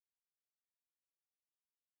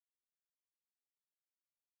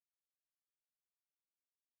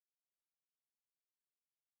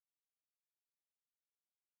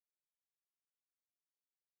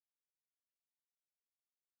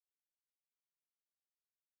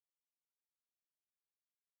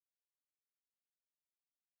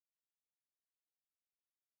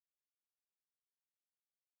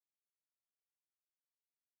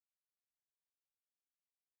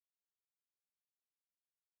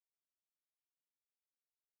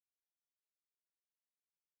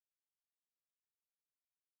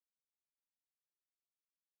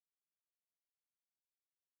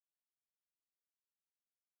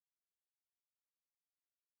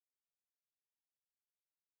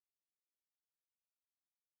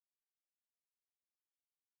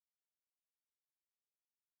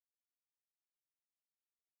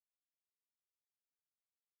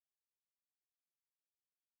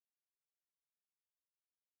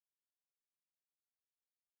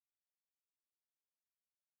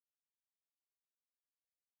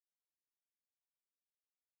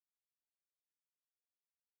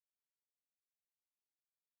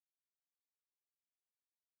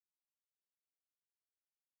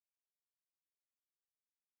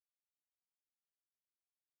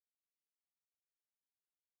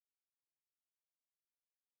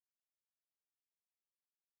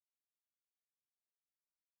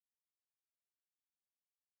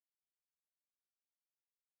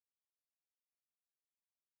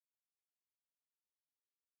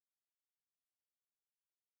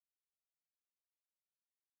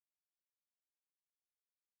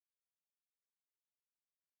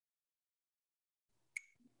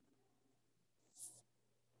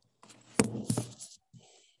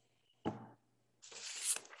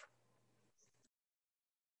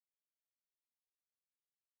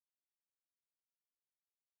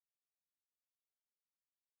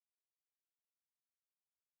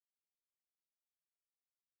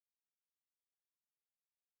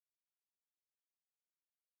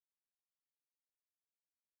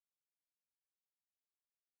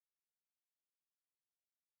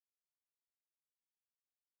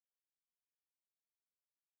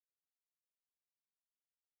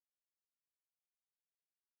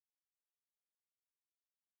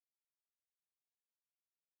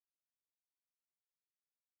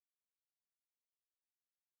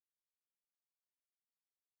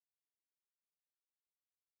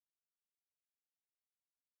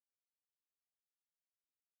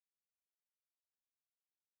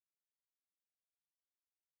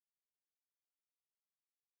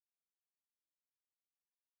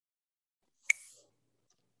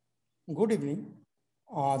Good evening.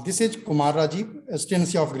 This is Kumar Rajiv,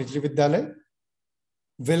 STNC of Grijli Vidyalaya.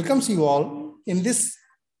 Welcomes you all in this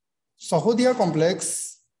Sahodhya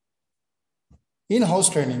Complex in-house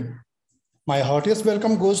training. My heartiest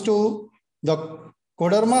welcome goes to the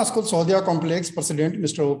Kodarma School Sahodhya Complex President,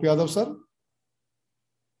 Mr. O.P. Yadav sir,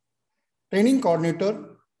 Training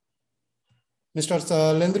Coordinator, Mr.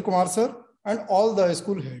 Lendra Kumar sir, and all the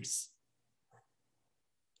school heads.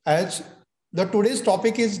 As the today's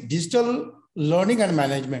topic is digital learning and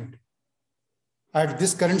management. At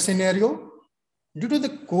this current scenario, due to the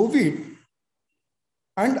COVID,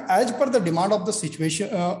 and as per the demand of the situation,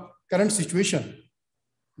 current situation,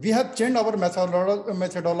 we have changed our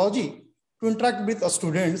methodology to interact with the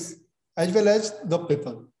students as well as the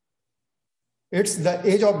people. It's the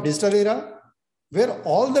age of digital era where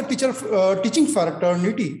all the teaching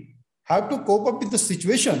fraternity have to cope up with the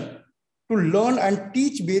situation to learn and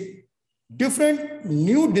teach with different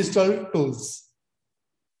new digital tools.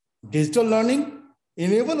 Digital learning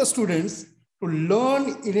enables students to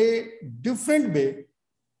learn in a different way,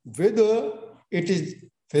 whether it is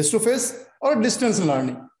face-to-face or distance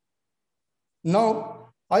learning.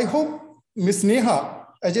 Now, I hope Ms. Neha,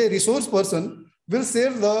 as a resource person, will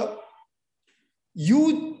share the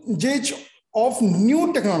usage of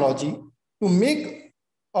new technology to make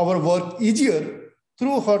our work easier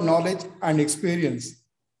through her knowledge and experience.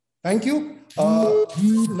 Thank you.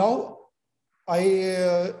 Now,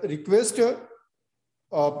 I request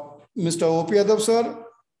Mr. O.P. Yadav sir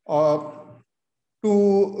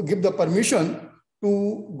to give the permission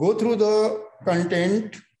to go through the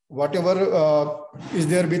content, whatever is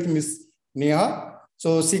there with Ms. Neha.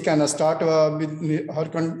 So she can start with her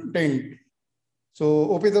content. So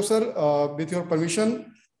O.P. Yadav sir, with your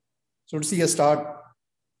permission, should she start?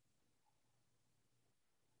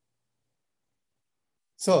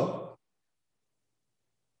 So,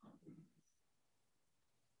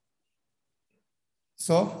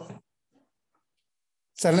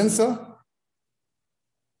 silence, sir.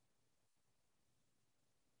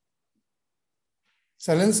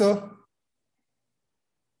 Silence, sir.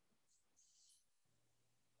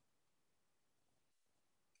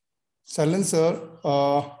 Silence, sir.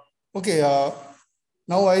 Okay.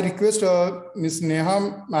 Now I request Ms.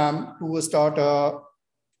 Neha ma'am to start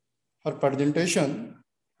her presentation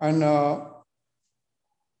and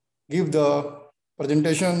give the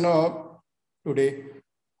presentation today.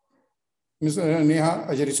 Ms. Neha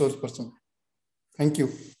as a resource person. Thank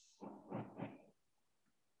you.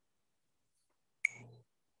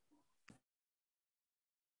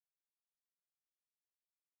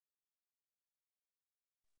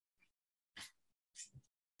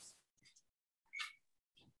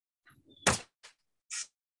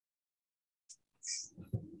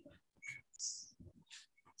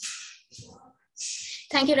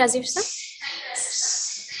 Thank you, Rajiv sir.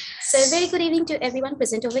 So very good evening to everyone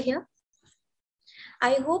present over here.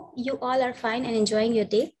 I hope you all are fine and enjoying your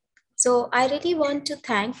day. So I really want to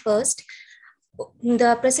thank first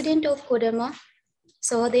the president of Kodarma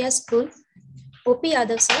Sahodhya School, O.P.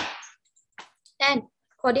 Yadav sir, and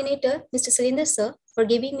coordinator, Mr. Surendra sir, for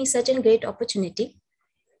giving me such a great opportunity.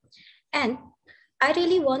 And I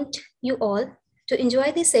really want you all to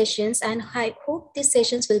enjoy these sessions, and I hope these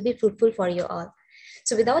sessions will be fruitful for you all.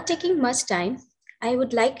 So without taking much time, I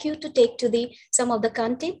would like you to take to some of the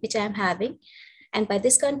content which I am having. And by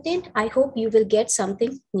this content, I hope you will get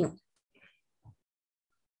something new.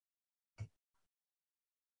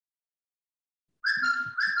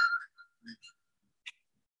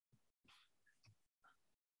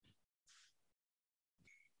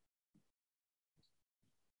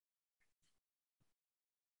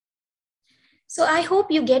 So I hope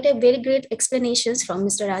you get a very great explanations from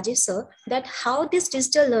Mr. Rajiv sir that how this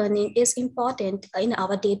digital learning is important in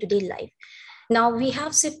our day-to-day life. Now we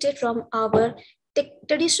have shifted from our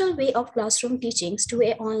traditional way of classroom teachings to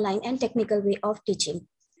an online and technical way of teaching.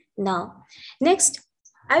 Now, next,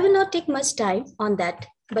 I will not take much time on that,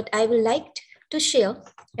 but I would like to share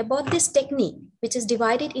about this technique, which is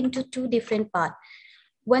divided into two different parts.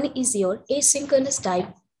 One is your asynchronous type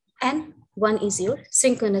and one is your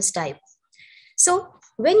synchronous type. So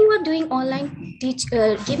when you are doing online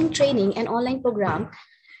giving training and online program,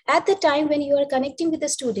 at the time when you are connecting with the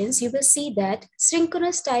students, you will see that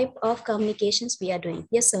synchronous type of communications we are doing,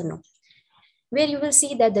 yes or no? Where you will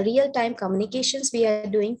see that the real-time communications we are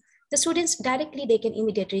doing, the students directly, they can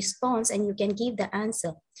immediate response and you can give the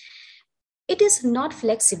answer. It is not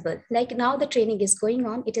flexible. Like now the training is going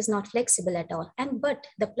on, it is not flexible at all. But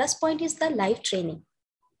the plus point is the live training.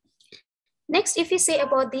 Next, if we say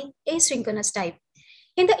about the asynchronous type,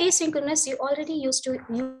 In the asynchronous, you already used to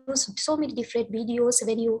use so many different videos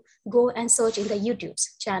when you go and search in the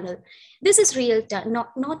YouTube's channel. This is real time,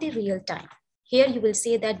 not a real time. Here you will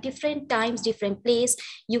see that different times, different place,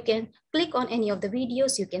 you can click on any of the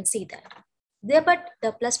videos, you can see that. There, but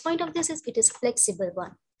the plus point of this is it is flexible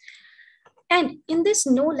one. And in this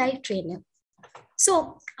no live training,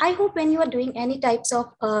 so I hope when you are doing any types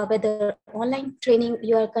of whether online training,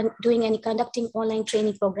 you are conducting online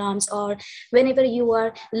training programs, or whenever you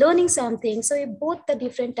are learning something, so both the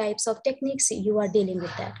different types of techniques you are dealing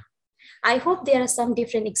with that. I hope there are some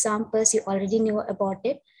different examples you already know about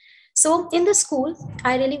it. So in the school,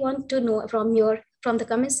 I really want to know from the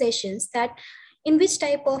comment sessions that in which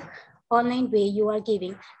type of online way you are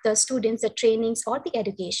giving the students the trainings or the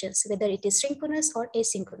educations, whether it is synchronous or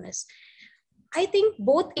asynchronous. I think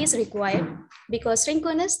both is required, because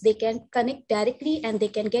synchronous, they can connect directly and they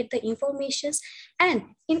can get the informations, and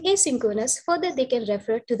in asynchronous, further they can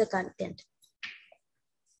refer to the content.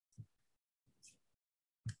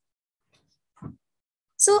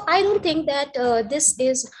 So I don't think that this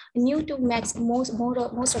is new to most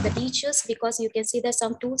of the teachers, because you can see that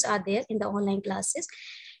some tools are there in the online classes.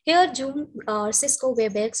 Here, Zoom, Cisco,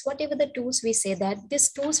 WebEx, whatever the tools we say, that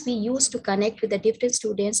these tools we use to connect with the different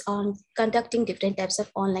students on conducting different types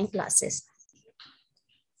of online classes.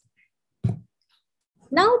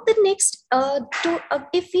 Now the next,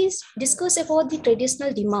 if we discuss about the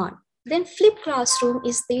traditional demand, then flipped classroom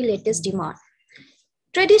is the latest demand.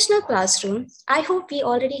 Traditional classroom, I hope we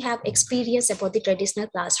already have experience about the traditional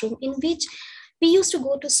classroom, in which we used to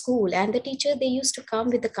go to school and the teacher, they used to come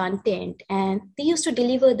with the content and they used to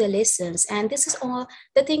deliver the lessons. And this is all,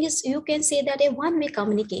 the thing is, you can say that a one-way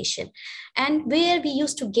communication, and where we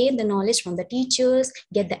used to gain the knowledge from the teachers,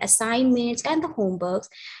 get the assignments and the homeworks.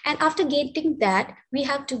 And after getting that, we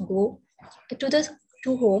have to go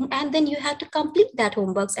to home, and then you have to complete that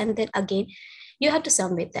homeworks, and then again, you have to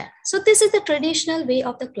submit that. So this is the traditional way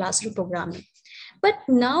of the classroom programming. But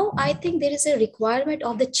now I think there is a requirement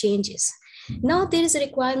of the changes. Now there is a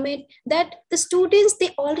requirement that the students, they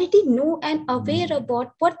already know and aware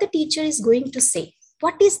about what the teacher is going to say,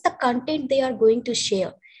 what is the content they are going to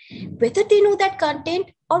share, whether they know that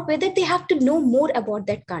content or whether they have to know more about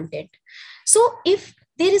that content. So if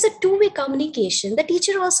there is a two-way communication, the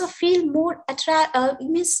teacher also feel more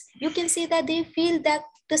means you can say that they feel that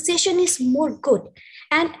the session is more good,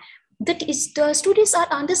 and that is the students are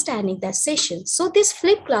understanding that session. So this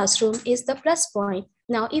flipped classroom is the plus point.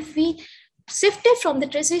 Now, if we shifted from the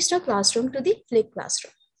traditional classroom to the flipped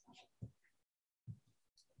classroom.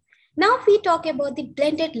 Now we talk about the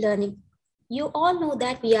blended learning. You all know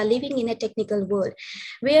that we are living in a technical world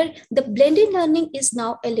where the blended learning is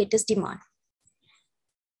now a latest demand.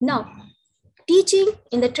 Now, teaching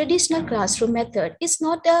in the traditional classroom method is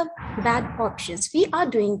not a bad option. We are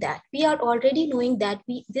doing that. We are already knowing that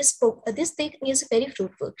this thing is very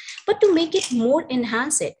fruitful. But to make it more,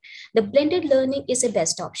 enhance it, the blended learning is a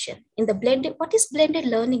best option. In the blended, what is blended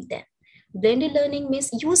learning then? Blended learning means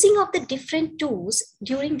using of the different tools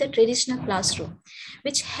during the traditional classroom,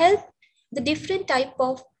 which help the different type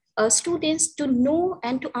of students to know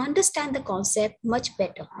and to understand the concept much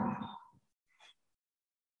better.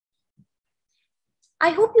 I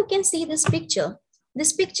hope you can see this picture.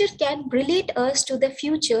 This picture can relate us to the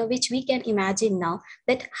future, which we can imagine now,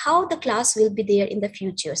 that how the class will be there in the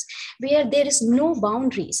futures, where there is no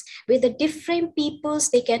boundaries, where the different peoples,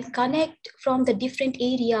 they can connect from the different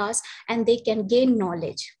areas and they can gain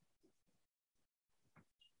knowledge.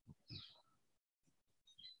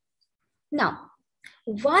 Now,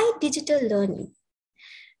 why digital learning?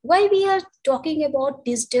 Why we are talking about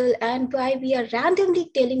digital and why we are randomly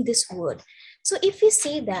telling this word? So if we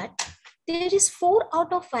say that there is 4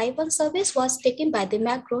 out of 5 on surveys was taken by the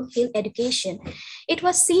McGraw-Hill Education, it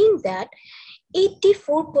was seen that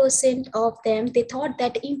 84% of them, they thought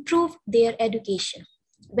that improved their education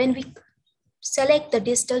when we select the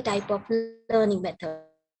digital type of learning method.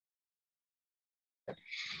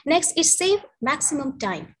 Next is save maximum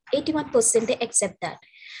time. 81% they accept that.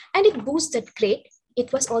 And it boosted grade.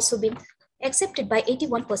 It was also been accepted by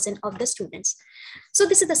 81% of the students. So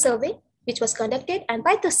this is the survey which was conducted, and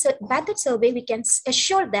by that survey, we can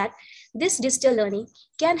assure that this digital learning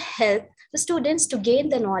can help the students to gain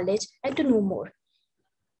the knowledge and to know more.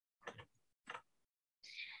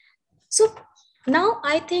 So now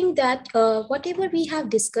I think that whatever we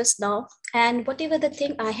have discussed now and whatever the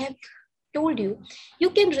thing I have told you,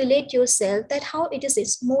 you can relate yourself that how it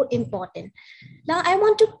is more important. Now I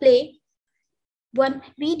want to play one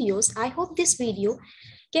videos. I hope this video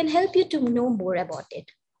can help you to know more about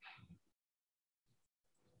it.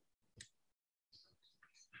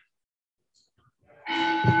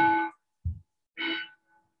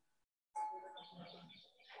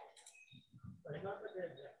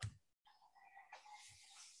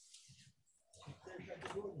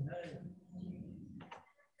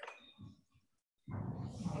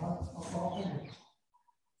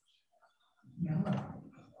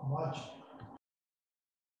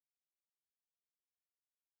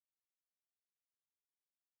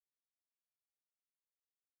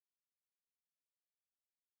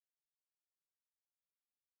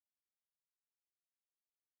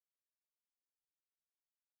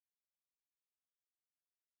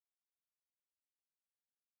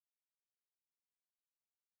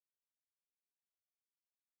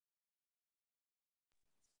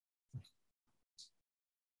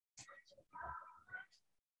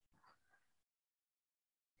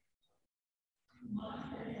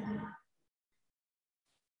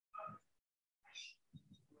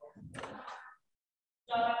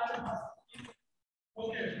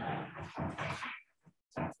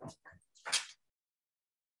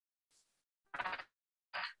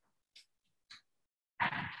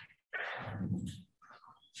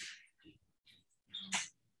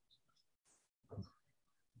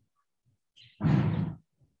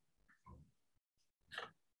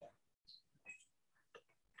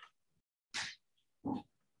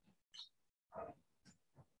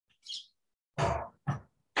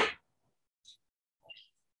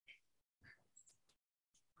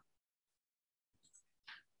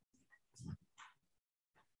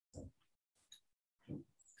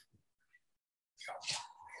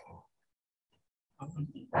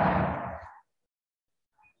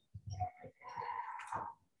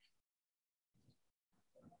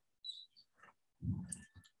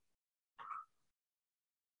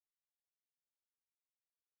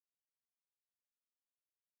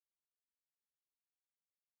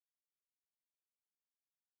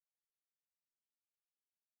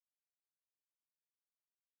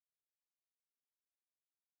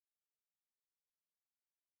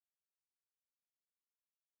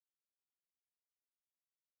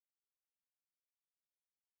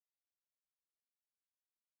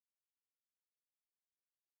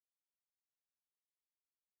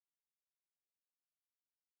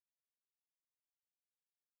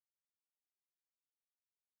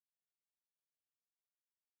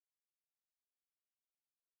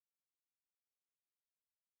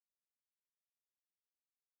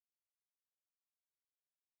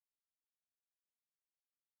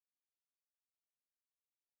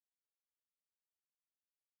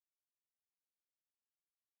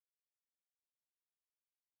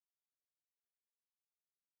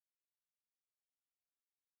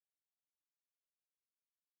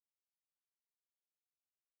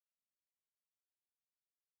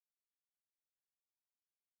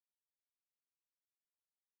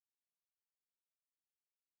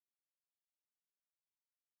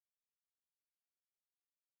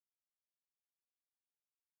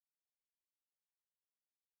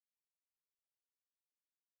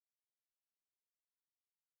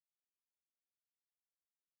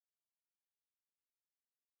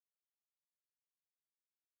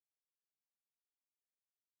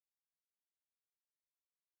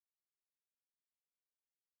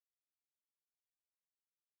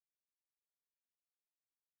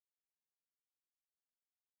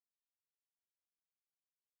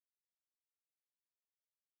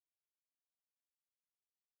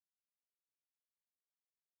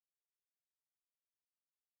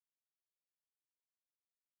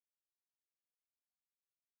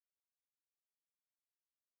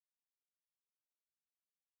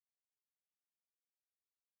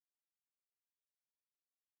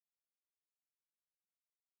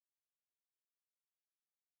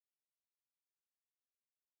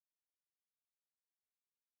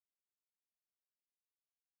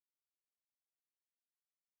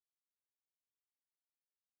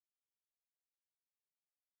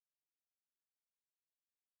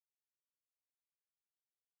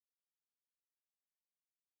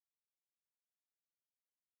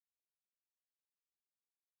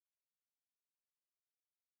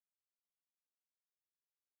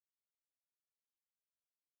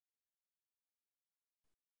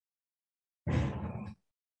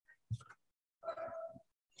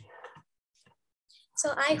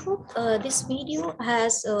 So I hope this video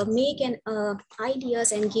has make an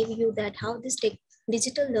ideas and give you that how this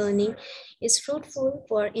digital learning is fruitful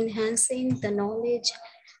for enhancing the knowledge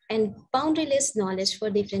and boundaryless knowledge for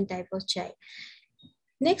different type of child.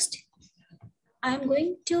 Next, I'm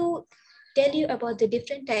going to tell you about the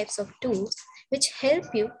different types of tools which help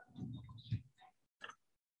you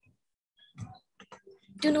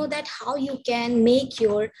to know that how you can make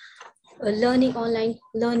your learning online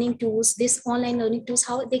learning tools, this online learning tools,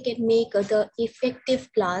 how they can make the effective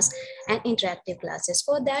class and interactive classes.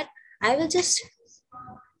 For that, I will just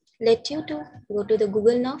let you to go to the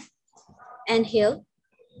Google now, and here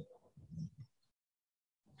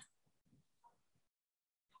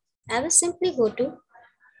I will simply go to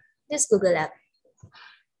this Google app.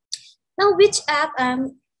 Now, which app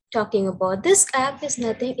I'm talking about? This app is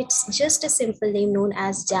nothing, it's just a simple name known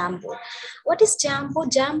as Jamboard. What is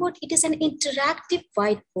Jamboard? Jamboard, it is an interactive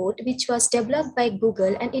whiteboard which was developed by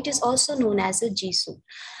Google, and it is also known as a Jisoo.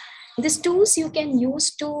 These tools you can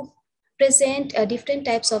use to present different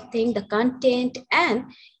types of things, the content, and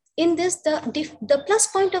in this, the plus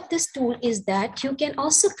point of this tool is that you can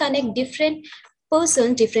also connect different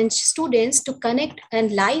person, different students to connect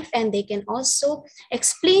and live, and they can also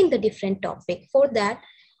explain the different topic. For that,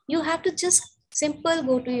 you have to just simple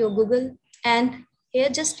go to your Google, and here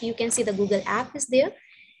just you can see the Google app is there.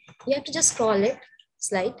 You have to just scroll it,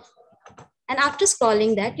 slide. And after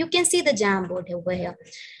scrolling that, you can see the Jamboard over here.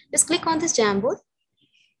 Just click on this Jamboard.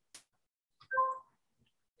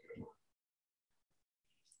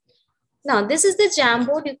 Now, this is the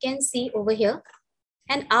Jamboard you can see over here.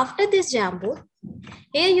 And after this Jamboard,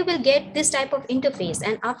 here you will get this type of interface.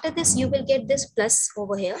 And after this, you will get this plus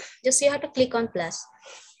over here. Just you have to click on plus.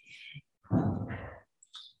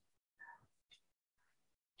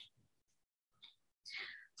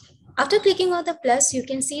 After clicking on the plus, you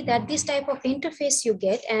can see that this type of interface you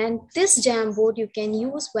get, and this Jamboard you can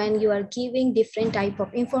use when you are giving different type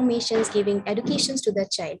of informations, giving educations to the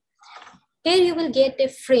child. Here you will get a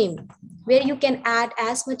frame where you can add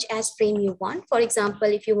as much as frame you want. For example,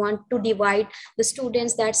 if you want to divide the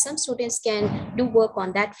students, that some students can do work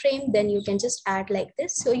on that frame, then you can just add like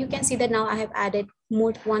this. So you can see that now I have added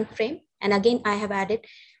more one frame, and again I have added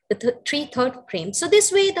the third frame. So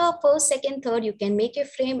this way, the first, second, third, you can make a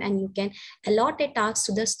frame and you can allot a task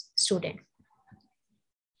to the student.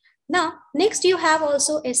 Now, next you have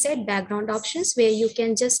also a set background options where you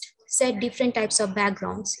can just set different types of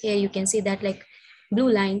backgrounds. Here you can see that like blue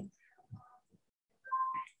line,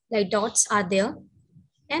 like dots are there,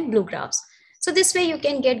 and blue graphs. So this way you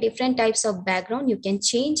can get different types of background. You can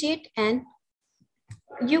change it and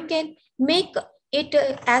you can make it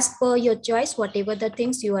as per your choice, whatever the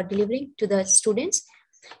things you are delivering to the students.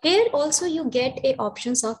 Here also you get a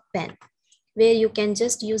options of pen where you can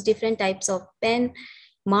just use different types of pen,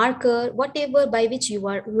 marker, whatever by which you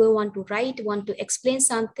want to write, want to explain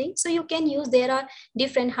something. So you can use, there are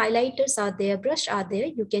different highlighters are there, brush are there,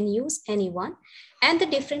 you can use any one. And the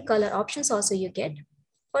different color options also you get.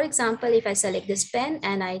 For example, if I select this pen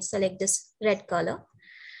and I select this red color,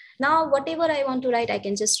 now whatever I want to write, I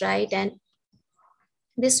can just write, and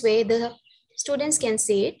this way the students can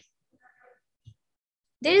see it.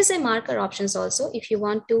 There is a marker options also if you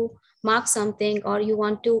want to mark something or you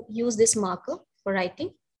want to use this marker for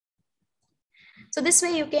writing. So this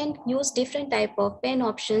way you can use different type of pen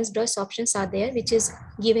options, brush options are there, which is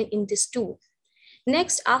given in this tool.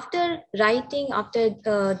 Next, after writing, after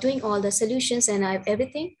doing all the solutions and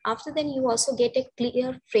everything, after then you also get a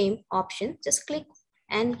clear frame option. Just click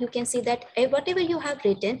and you can see that whatever you have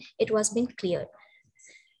written, it was being cleared.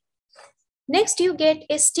 Next, you get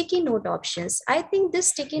a sticky note options. I think this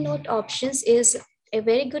sticky note options is a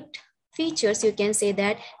very good features, you can say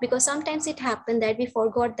that, because sometimes it happened that we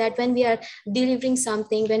forgot that when we are delivering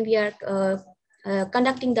something, when we are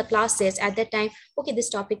conducting the classes at that time, okay, this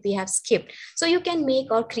topic we have skipped. So you can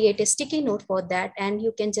make or create a sticky note for that, and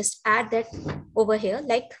you can just add that over here.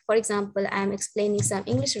 Like, for example, I'm explaining some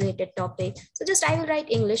English related topic. So just I will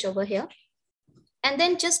write English over here. And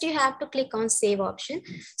then just you have to click on save option.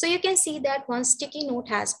 So you can see that one sticky note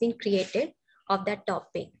has been created of that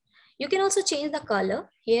topic. You can also change the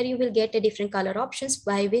color. Here you will get a different color options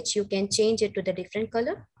by which you can change it to the different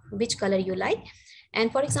color, which color you like.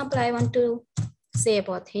 And for example, I want to say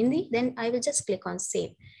about Hindi, then I will just click on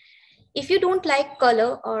save. If you don't like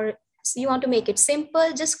color or you want to make it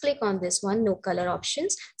simple, just click on this one, no color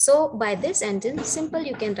options. So by this and then simple,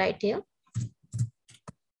 you can write here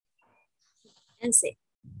and save.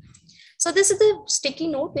 So this is the sticky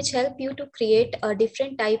note which help you to create a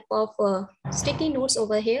different type of sticky notes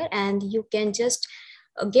over here, and you can just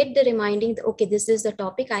get the reminding that, okay, this is the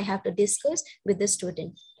topic I have to discuss with the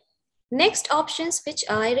student. Next options which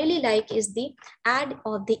I really like is the add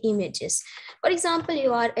of the images. For example,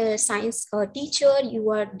 you are a science teacher, you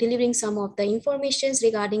are delivering some of the informations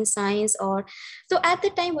regarding science, or so at the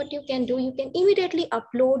time what you can do, you can immediately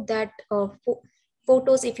upload that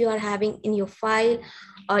photos if you are having in your file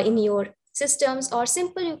or in your systems, or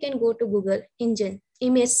simple you can go to Google engine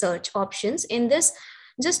image search options. In this,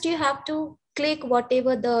 just you have to click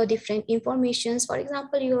whatever the different informations. For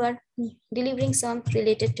example, you are delivering some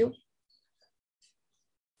related to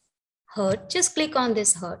hurt, just click on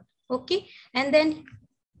this hurt. Okay, and then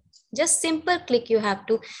just simple click, you have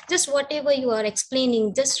to just whatever you are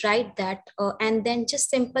explaining, just write that, and then just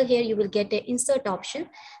simple here you will get a insert option,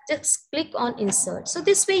 just click on insert. So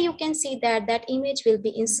this way you can see that that image will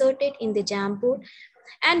be inserted in the Jamboard,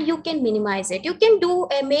 and you can minimize it. You can do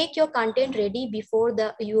make your content ready before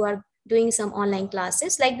the you are doing some online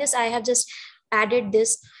classes. Like this, I have just added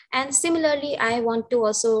this, and similarly I want to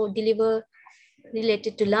also deliver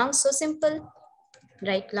related to lungs. So simple,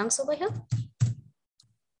 write lungs over here.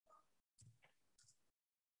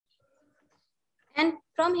 And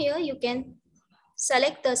from here, you can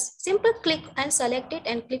select the simple click and select it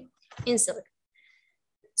and click insert.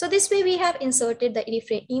 So this way we have inserted the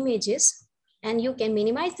different images, and you can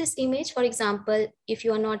minimize this image. For example, if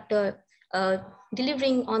you are not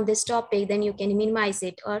delivering on this topic, then you can minimize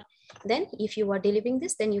it, or then if you are delivering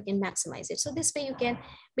this, then you can maximize it. So this way you can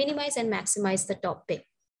minimize and maximize the topic.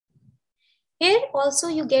 Here also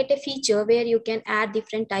you get a feature where you can add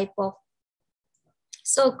different type of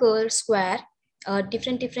circle, square,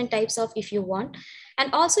 different types of if you want.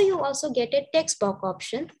 And also you also get a text box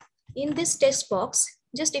option. In this text box,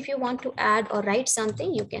 just if you want to add or write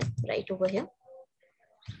something, you can write over here.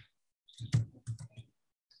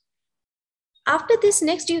 After this,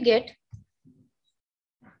 next you get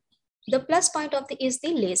the plus point of the is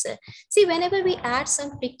the laser. See, whenever we add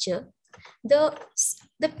some picture, the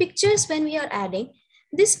pictures when we are adding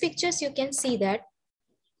these pictures, you can see that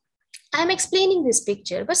I'm explaining this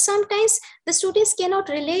picture, but sometimes the students cannot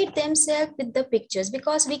relate themselves with the pictures,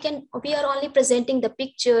 because we are only presenting the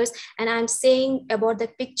pictures and I'm saying about the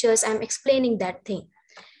pictures, I'm explaining that thing.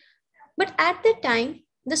 But at the time,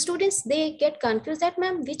 the students, they get confused that,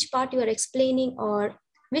 ma'am, which part you are explaining or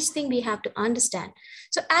which thing we have to understand.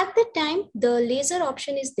 So at the time, the laser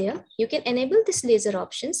option is there. You can enable this laser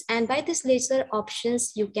options, and by this laser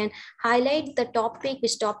options, you can highlight the topic,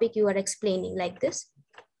 which topic you are explaining, like this.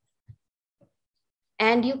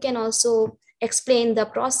 And you can also explain the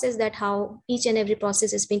process, that how each and every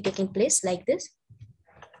process is being taking place, like this.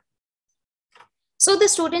 So the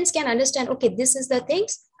students can understand, okay, this is the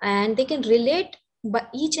things, and they can relate by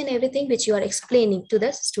each and everything which you are explaining to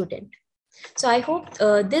the student. So I hope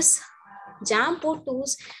this Jamboard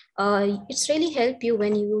tools, it's really help you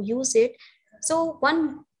when you use it. So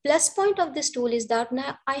one plus point of this tool is that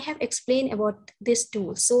now I have explained about this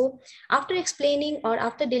tool. So after explaining or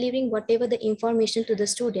after delivering whatever the information to the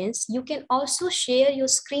students, you can also share your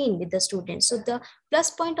screen with the students. So the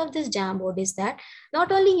plus point of this Jamboard is that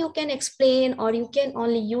not only you can explain or you can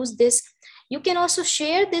only use this, you can also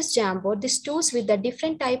share this Jamboard, these tools, with the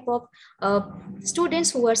different type of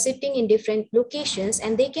students who are sitting in different locations,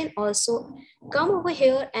 and they can also come over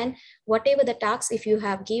here, and whatever the tasks if you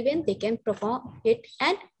have given, they can perform it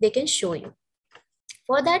and they can show you.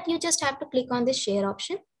 For that, you just have to click on the share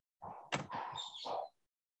option.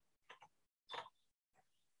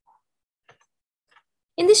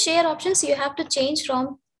 In the share options, you have to change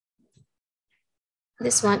from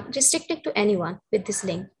this one, restricted to anyone with this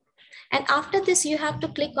link. And after this, you have to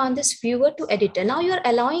click on this viewer to editor. Now you're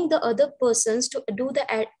allowing the other persons to do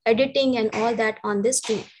the editing and all that on this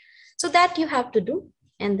tool. So that you have to do.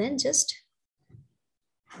 And then just,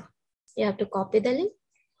 you have to copy the link.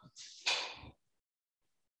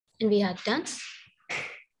 And we have done.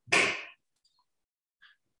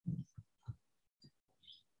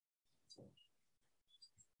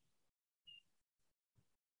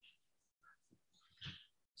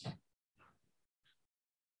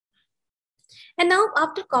 And now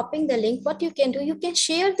after copying the link, what you can do, you can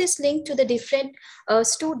share this link to the different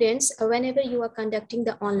students whenever you are conducting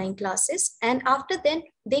the online classes. And after then,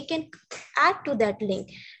 they can add to that link.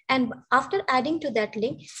 And after adding to that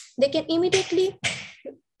link, they can immediately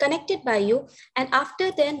connect it by you. And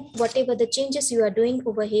after then, whatever the changes you are doing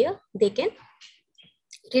over here, they can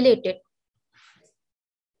relate it.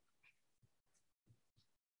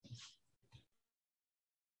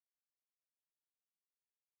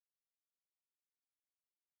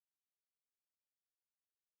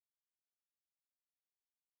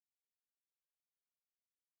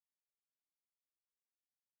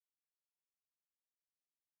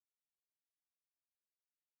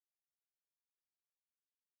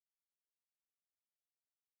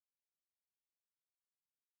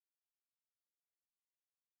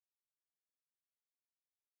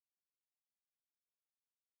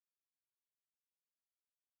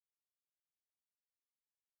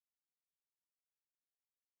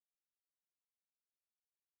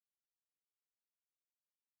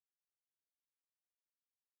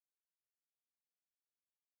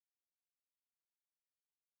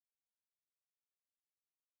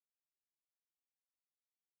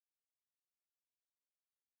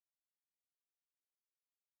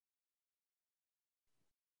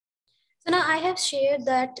 So now I have shared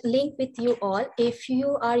that link with you all. If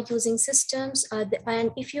you are using systems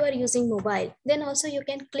and if you are using mobile, then also you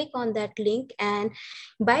can click on that link, and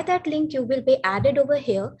by that link you will be added over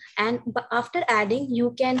here. And after adding,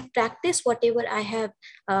 you can practice whatever I have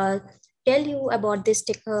tell you about this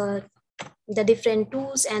the different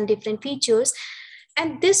tools and different features.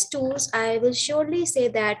 And these tools, I will surely say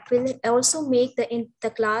that will also make the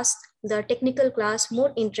class, the technical class,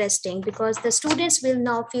 more interesting, because the students will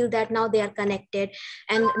now feel that now they are connected.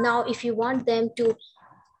 And now if you want them to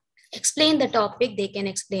explain the topic, they can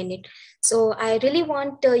explain it. So I really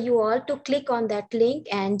want you all to click on that link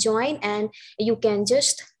and join, and you can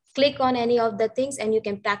just click on any of the things and you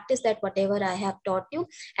can practice that whatever I have taught you.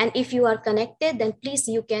 And if you are connected, then please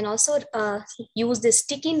you can also use this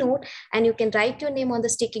sticky note, and you can write your name on the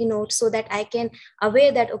sticky note so that I can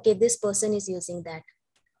aware that okay, this person is using that.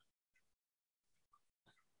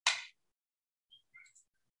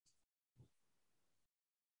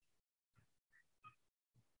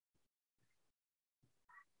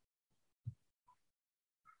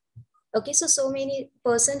 Okay, so many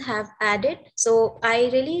person have added, so I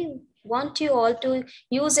really want you all to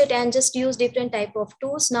use it and just use different type of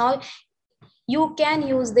tools. Now you can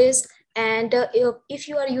use this, and if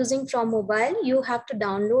you are using from mobile, you have to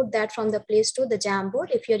download that from the Play Store, the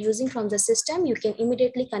Jamboard. If you're using from the system, you can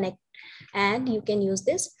immediately connect and you can use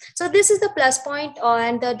this. So this is the plus point,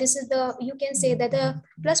 and this is the, you can say that the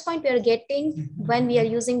plus point we are getting when we are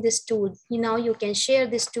using this tool. Now you can share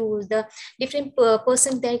this tool, the different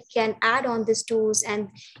person that can add on these tools, and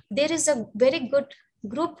there is a very good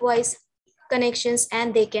group wise connections,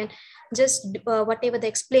 and they can just whatever they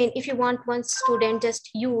explain. If you want one student, just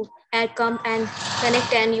you and come and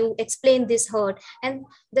connect and you explain this herd, and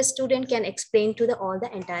the student can explain to the all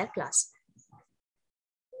the entire class.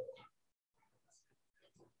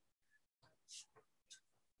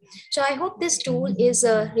 So I hope this tool is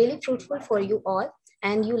really fruitful for you all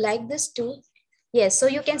and you like this tool. Yes, so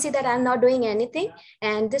you can see that I'm not doing anything,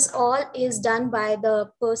 and this all is done by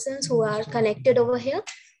the persons who are connected over here.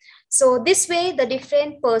 So this way the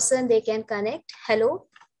different person they can connect. Hello.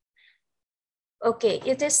 Okay,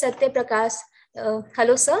 it is Satya Prakash.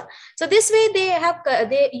 Hello, sir. So this way they have,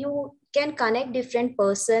 you can connect different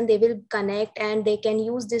person, they will connect and they can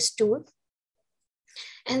use this tool.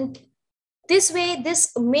 And this way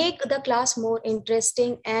this make the class more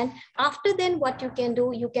interesting. And after then what you can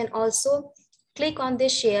do, you can also click on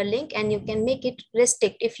this share link and you can make it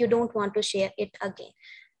restrict if you don't want to share it again.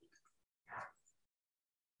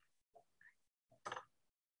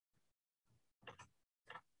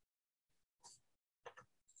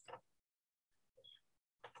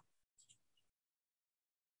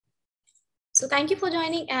 So thank you for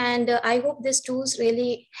joining, and I hope these tools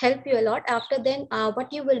really help you a lot. After then,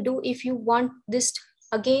 what you will do if you want this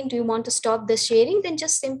again, do you want to stop the sharing? Then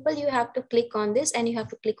just simple, you have to click on this and you have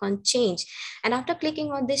to click on change. And after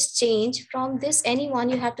clicking on this change from this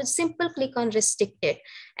anyone, you have to simple click on restricted,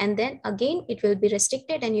 and then again it will be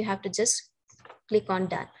restricted and you have to just click on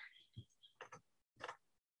done.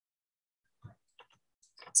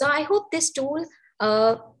 So I hope this tool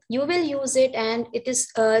you will use it, and it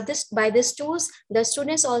is this by these tools the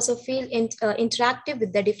students also feel interactive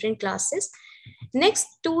with the different classes. Next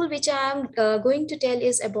tool which I am going to tell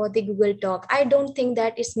is about the Google Doc. I don't think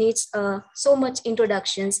that it needs so much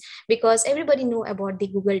introductions because everybody know about the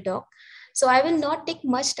Google Doc. So I will not take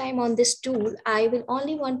much time on this tool. I will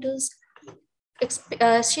only want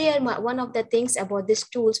to share one of the things about these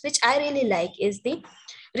tools which I really like is the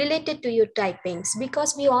related to your typings,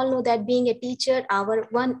 because we all know that being a teacher, our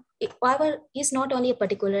is not only a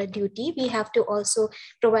particular duty, we have to also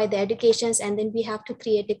provide the educations, and then we have to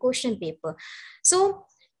create a question paper. So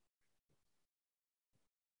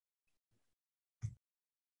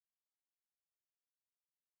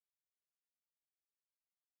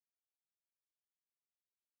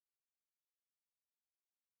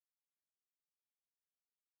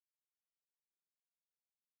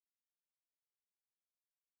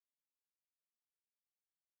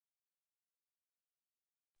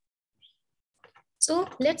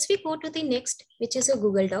let's we go to the next, which is a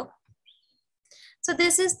Google Doc. So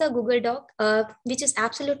this is the Google Doc, which is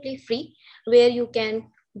absolutely free, where you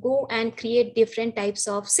can go and create different types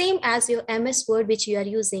of, same as your MS Word which you are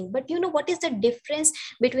using. But you know what is the difference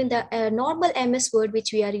between the normal MS Word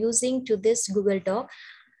which we are using to this Google Doc?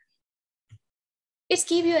 It's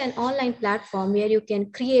give you an online platform where you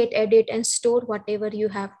can create, edit, and store whatever you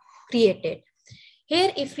have created.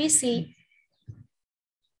 Here, if we see,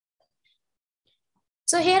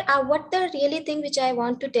 So here, what the really thing which I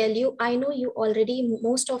want to tell you, I know you already,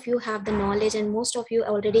 most of you have the knowledge and most of you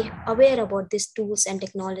already aware about these tools and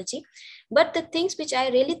technology. But the things which I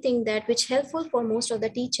really think that which helpful for most of the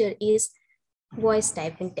teacher is voice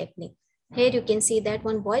typing technique. Here you can see that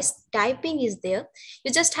one voice typing is there.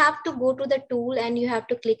 You just have to go to the tool and you have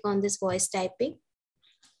to click on this voice typing.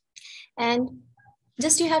 And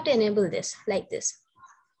just you have to enable this like this.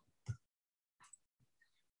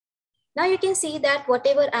 Now you can see that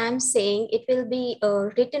whatever I'm saying, it will be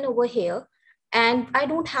written over here. And I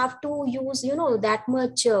don't have to use, that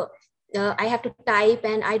much, I have to type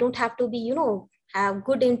and I don't have to be, have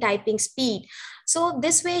good in typing speed. So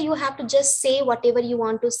this way you have to just say whatever you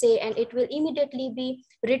want to say and it will immediately be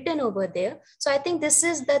written over there. So I think this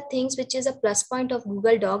is the things which is a plus point of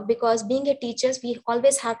Google Doc, because being a teachers, we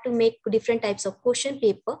always have to make different types of question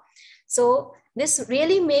paper. So this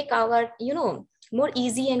really make our, more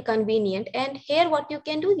easy and convenient. And here what you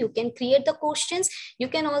can do, you can create the questions. You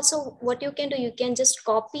can also, what you can do, you can just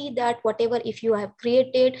copy that whatever if you have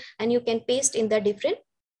created and you can paste in the different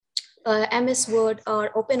MS Word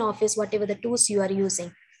or Open Office, whatever the tools you are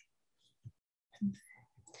using.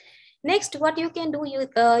 Next, what you can do,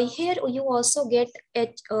 here you also get a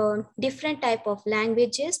different type of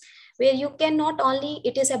languages where you can not only,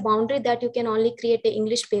 it is a boundary that you can only create an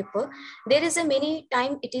English paper. There is a many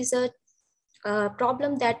time it is a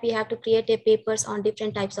problem that we have to create a papers on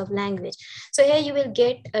different types of language. So here you will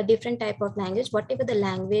get a different type of language, whatever the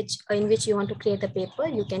language in which you want to create the paper,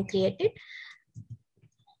 you can create it.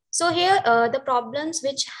 So here the problems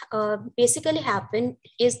which basically happen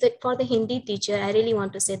is that for the Hindi teacher, I really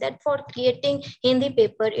want to say that for creating Hindi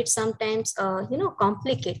paper, it's sometimes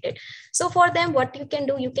complicated. So for them, what you can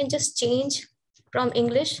do, you can just change from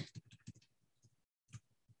English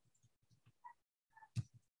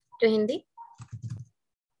to Hindi.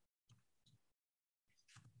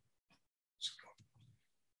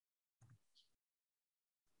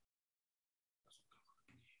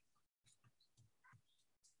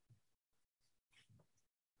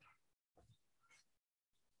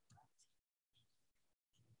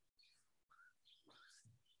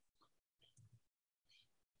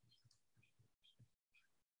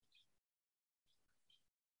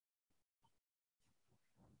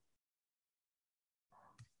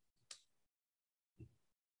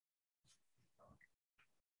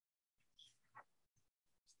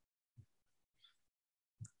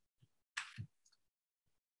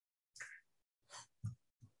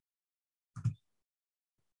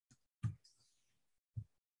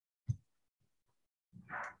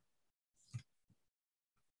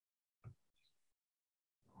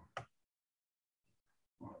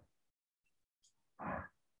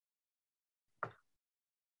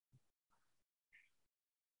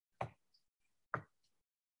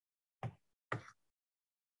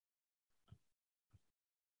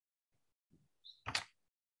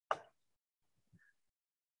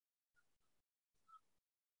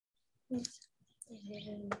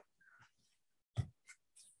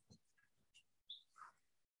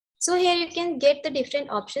 So here you can get the different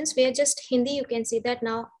options where just Hindi, you can see that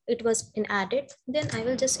now it was been added. Then I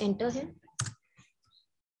will just enter here.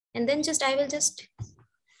 And then just I will just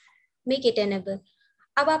make it enable.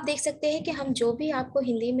 अब आप देख सकते हैं कि हम जो भी आपको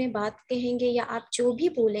हिंदी में बात कहेंगे या आप जो भी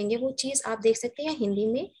बोलेंगे वो चीज़ आप देख सकते हैं हिंदी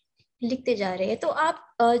में लिखते जा रहे हैं. तो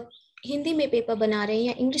आप हिंदी में पेपर बना रहे हैं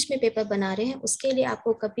या इंग्लिश में पेपर बना रहे हैं, उसके लिए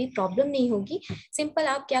आपको कभी प्रॉब्लम नहीं होगी. सिंपल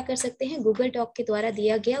आप क्या कर सकते हैं, गूगल डॉक के द्वारा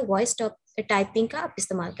दिया गया वॉइस टाइपिंग का आप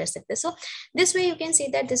इस्तेमाल कर सकते हैं. So this way you can see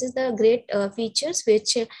that this is the great features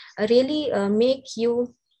which really make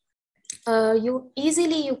you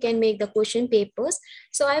easily you can make the question papers.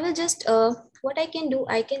 So I will just what I can do,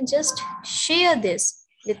 I can just share this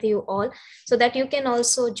with you all so that you can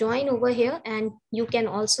also join over here and you can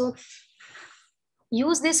also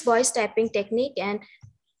use this voice typing technique. And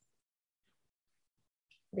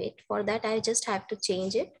wait, for that I just have to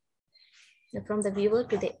change it from the viewer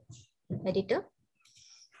to the editor,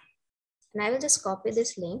 and I will just copy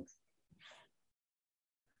this link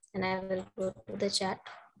and I will go to the chat.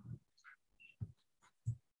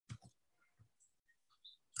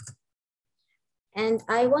 And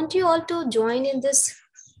I want you all to join in this.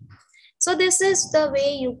 So this is the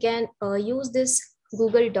way you can use this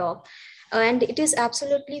Google Doc. And it is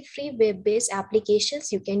absolutely free web-based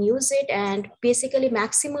applications. You can use it, and basically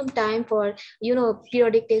maximum time for,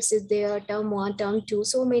 periodic tests is there, term 1, term 2,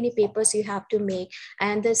 so many papers you have to make.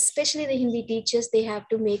 And especially the Hindi teachers, they have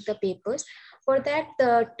to make the papers. For that,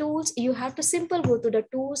 the tools, you have to simply go to the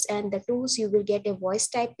tools, and the tools you will get a voice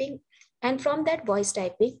typing. And from that voice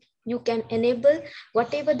typing, You can enable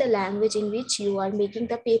whatever the language in which you are making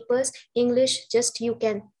the papers. English, just you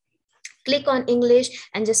can click on English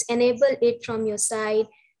and just enable it from your side.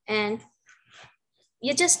 And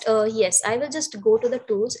you just, yes, I will just go to the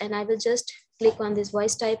tools and I will just click on this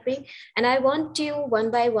voice typing. And I want you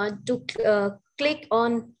one by one to click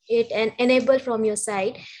on it and enable from your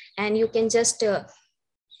side. And you can just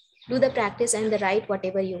do the practice and the write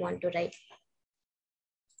whatever you want to write.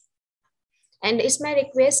 And it's my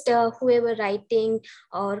request, whoever writing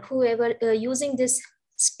or whoever using this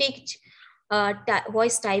speech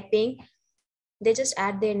voice typing, they just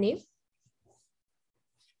add their name.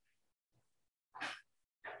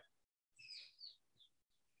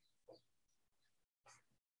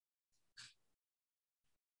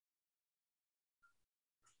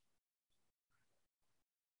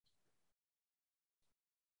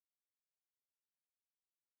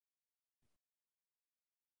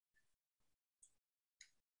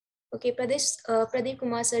 Okay, Pradeep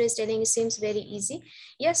Kumar sir is telling it seems very easy.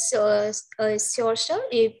 Yes, sure, sir.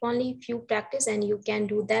 If only few practice and you can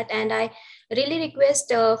do that. And I really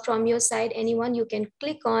request from your side, anyone, you can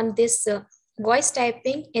click on this voice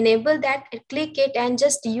typing, enable that, click it and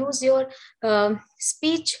just use your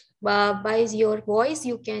speech by your voice.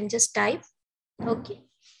 You can just type. Okay,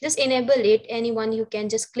 just enable it. Anyone, you can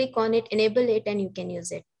just click on it, enable it, and you can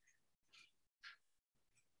use it.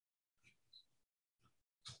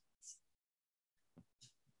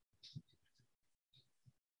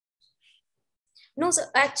 No, so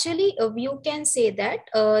actually, you can say that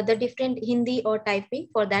the different Hindi or typing,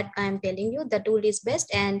 for that I am telling you the tool is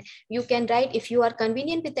best. And you can write, if you are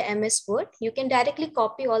convenient with the MS Word, you can directly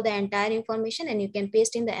copy all the entire information and you can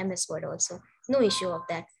paste in the MS Word also. No issue of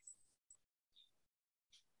that.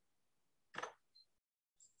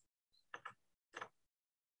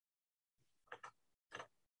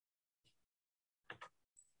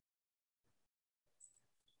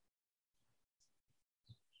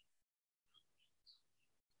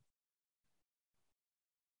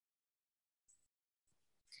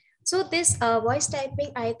 So this voice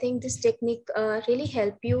typing, I think this technique really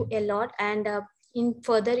help you a lot. And in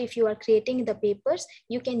further, if you are creating the papers,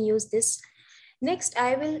 you can use this. Next,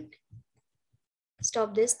 I will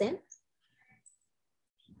stop this then.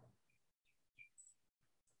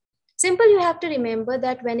 Simple, you have to remember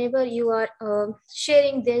that whenever you are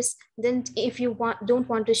sharing this, then if you don't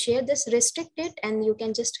want to share this, restrict it and you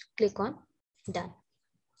can just click on done.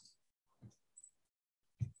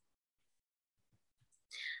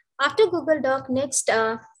 After Google Doc, next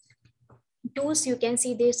tools, you can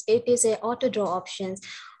see this, it is a auto draw options.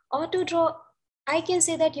 Auto draw, I can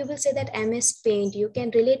say that you will say that MS Paint, you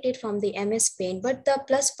can relate it from the MS Paint, but the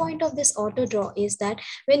plus point of this auto draw is that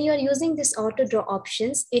when you are using this auto draw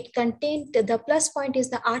options, it contains, the plus point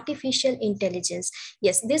is the artificial intelligence.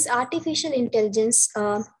 Yes, this artificial intelligence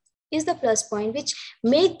is the plus point which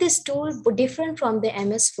make this tool different from the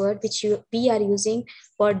MS Word, which we are using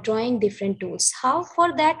for drawing different tools. How?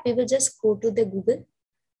 For that, we will just go to the Google.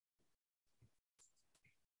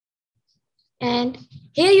 And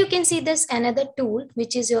here you can see this another tool,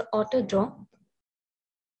 which is your auto draw.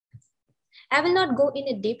 I will not go in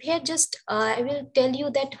a deep here, just I will tell you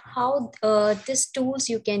that how these tools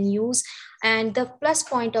you can use and the plus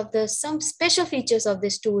point of the some special features of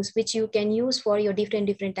these tools which you can use for your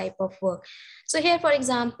different type of work. So here, for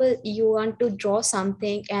example, you want to draw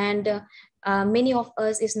something and many of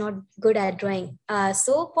us is not good at drawing.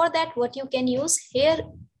 So for that, what you can use here,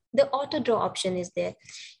 the auto draw option is there.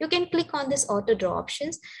 You can click on this auto draw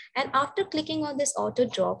options, and after clicking on this auto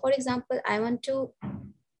draw, for example, I want to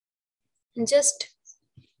just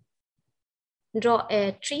draw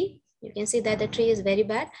a tree. You can see that the tree is very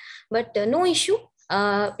bad, but no issue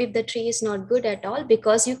if the tree is not good at all,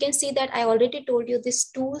 because you can see that I already told you these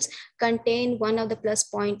tools contain one of the plus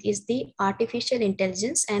point is the artificial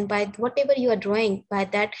intelligence, and by whatever you are drawing, by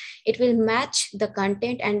that it will match the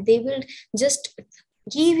content and they will just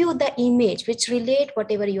give you the image which relate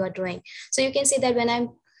whatever you are drawing. So you can see that when I'm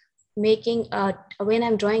making when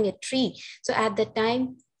I'm drawing a tree, so at the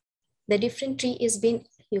time the different tree is been,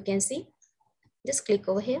 you can see, just click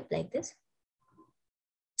over here like this.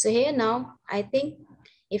 So here now, I think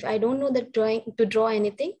if I don't know the drawing to draw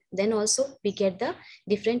anything, then also we get the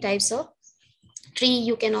different types of tree.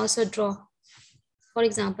 You can also draw, for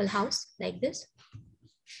example, house like this.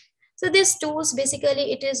 So these tools,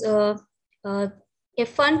 basically it is a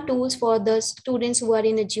fun tools for the students who are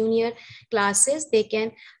in the junior classes. They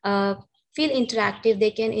can feel interactive.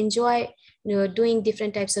 They can enjoy doing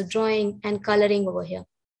different types of drawing and coloring over here.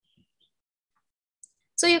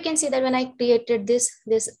 So you can see that when I created this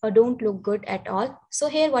don't look good at all. So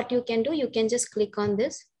here what you can do, you can just click on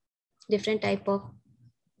this different type of,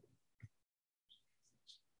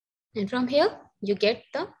 and from here you get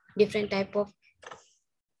the different type of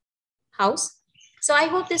house. So I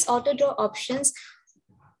hope this auto draw options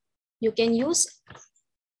you can use,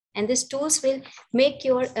 and these tools will make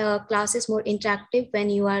your classes more interactive when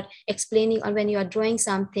you are explaining or when you are drawing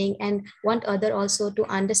something and want other also to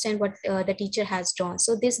understand what the teacher has drawn.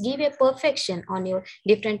 So this give a perfection on your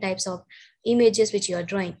different types of images which you are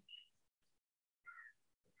drawing.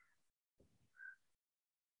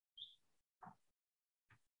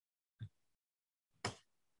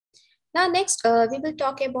 Now next we will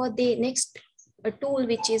talk about the next tool,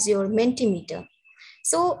 which is your Mentimeter.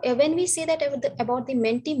 So when we say that about the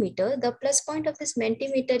Mentimeter, the plus point of this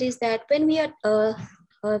Mentimeter is that when we are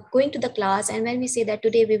going to the class and when we say that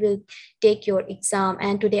today we will take your exam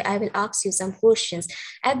and today I will ask you some questions,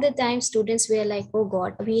 at the time students were like, oh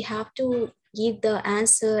God, we have to give the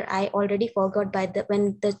answer. I already forgot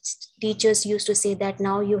when the teachers used to say that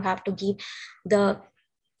now you have to give the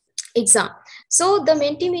exam. So the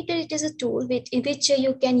Mentimeter, it is a tool in which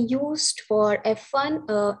you can use for a fun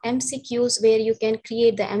MCQs, where you can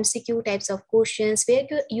create the MCQ types of questions, where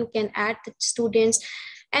you can add the students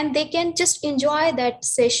and they can just enjoy that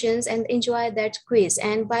sessions and enjoy that quiz.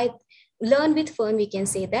 And by learn with fun, we can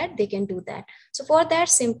say that they can do that. So for that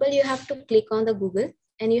simple, you have to click on the Google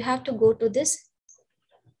and you have to go to this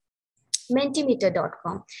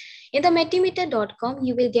Mentimeter.com. In the Mentimeter.com,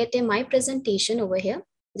 you will get a my presentation over here.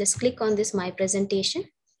 Just click on this my presentation.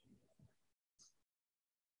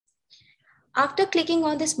 After clicking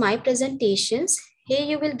on this my presentations, here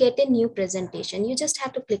you will get a new presentation. You just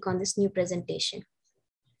have to click on this new presentation.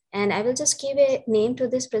 And I will just give a name to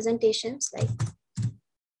this presentations, like,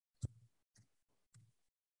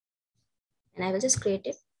 and I will just create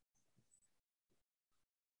it.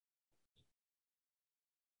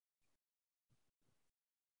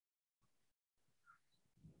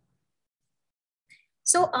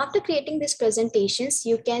 So after creating these presentations,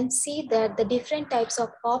 you can see that the different types of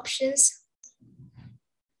options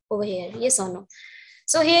over here, yes or no.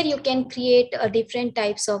 So here you can create different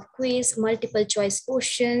types of quiz, multiple choice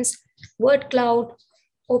questions, word cloud,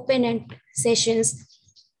 open-end sessions.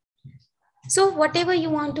 So whatever you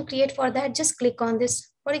want to create for that, just click on this.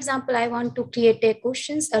 For example, I want to create a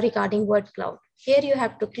questions regarding word cloud. Here you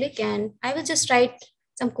have to click and I will just write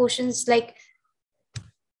some questions like,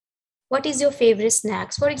 what is your favorite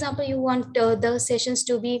snacks? For example, you want the sessions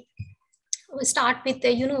to be start with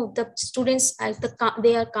the students as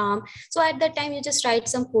they are calm. So at that time you just write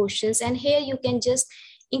some questions and here you can just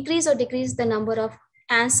increase or decrease the number of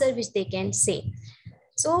answer which they can say.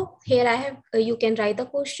 So here I have you can write the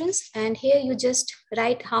questions and here you just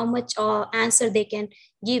write how much answer they can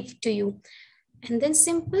give to you. And then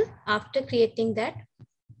simple, after creating that,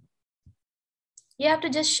 you have to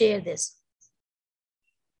just share this.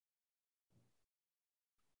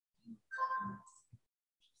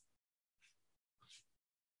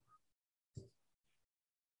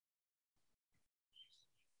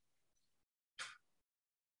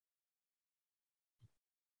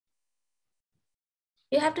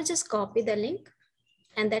 You have to just copy the link,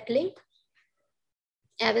 and that link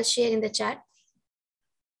I will share in the chat.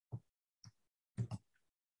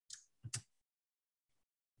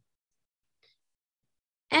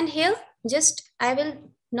 And here just I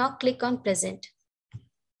will now click on present.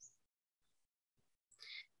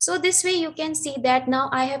 So this way you can see that now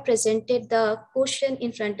I have presented the question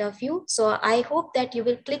in front of you. So I hope that you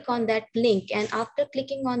will click on that link, and after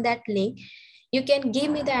clicking on that link, you can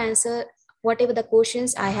give me the answer, whatever the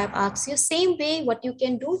questions I have asked you. Same way, what you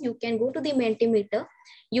can do, you can go to the Mentimeter.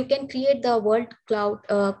 You can create the word cloud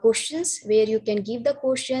questions where you can give the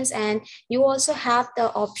questions, and you also have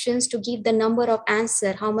the options to give the number of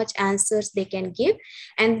answer, how much answers they can give.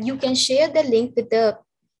 And you can share the link with the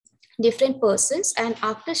different persons, and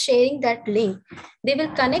after sharing that link they will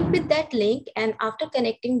connect with that link, and after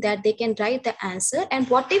connecting that they can write the answer, and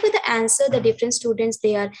whatever the answer the different students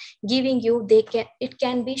they are giving you, it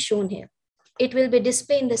can be shown here. It will be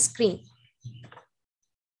displayed in the screen.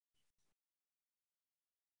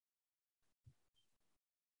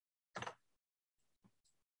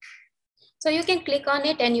 So you can click on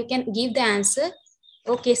it and you can give the answer.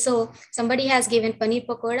 Okay, so somebody has given paneer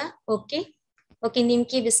pakoda. Okay,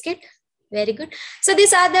 nimki biscuit. Very good. So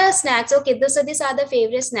these are the snacks. Okay, so these are the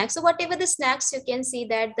favorite snacks. So whatever the snacks, you can see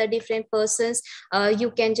that the different persons,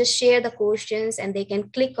 you can just share the questions and they can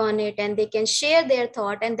click on it and they can share their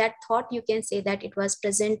thought, and that thought you can say that it was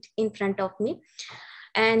present in front of me.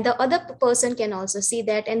 And the other person can also see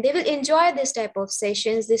that, and they will enjoy this type of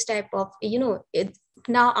sessions, this type of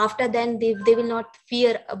now after then they will not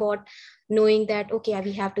fear about knowing that okay,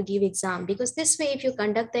 we have to give exam, because this way if you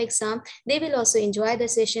conduct the exam, they will also enjoy the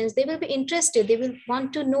sessions, they will be interested, they will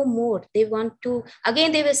want to know more, they want to,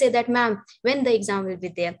 again they will say that ma'am, when the exam will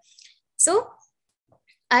be there. So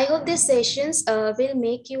I hope these sessions will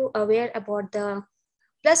make you aware about the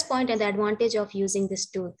plus point and the advantage of using this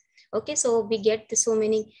tool. Okay, so we get so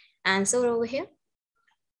many answer over here.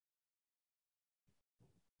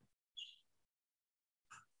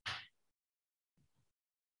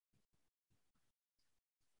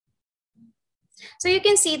 So you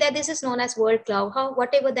can see that this is known as word cloud. How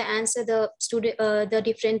whatever the answer the student, the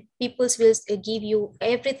different peoples will give you,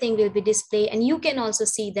 everything will be displayed, and you can also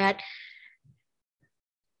see that.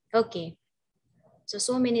 Okay,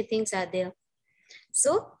 so many things are there.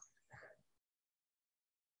 So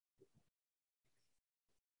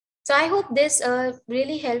I hope this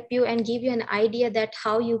really help you and give you an idea that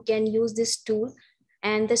how you can use this tool,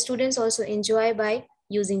 and the students also enjoy by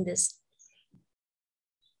using this.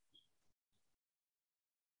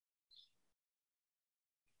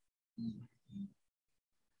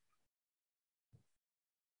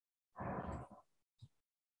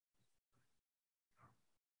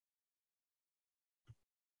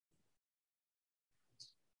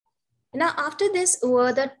 Now, after this,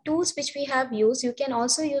 the tools which we have used, you can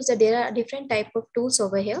also use there are different type of tools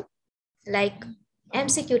over here, like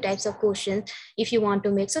MCQ types of questions if you want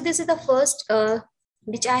to make. So this is the first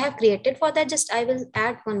which I have created. For that, just I will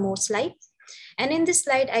add one more slide. And in this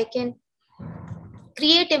slide, I can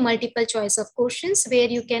create a multiple choice of questions where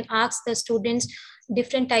you can ask the students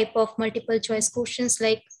different type of multiple choice questions,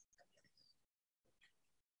 like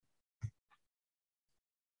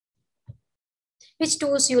which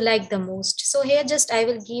tools you like the most. So here just I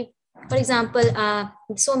will give, for example,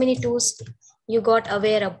 so many tools you got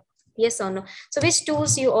aware of, yes or no. So which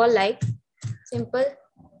tools you all like? Simple,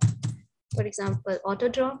 for example, auto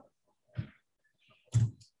draw,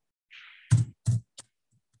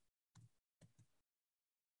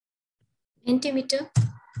 Mentimeter.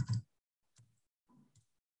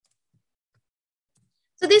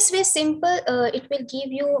 So this way simple, it will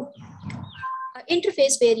give you an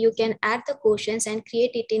interface where you can add the questions and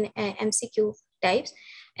create it in MCQ types.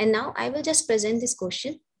 And now I will just present this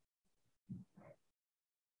question.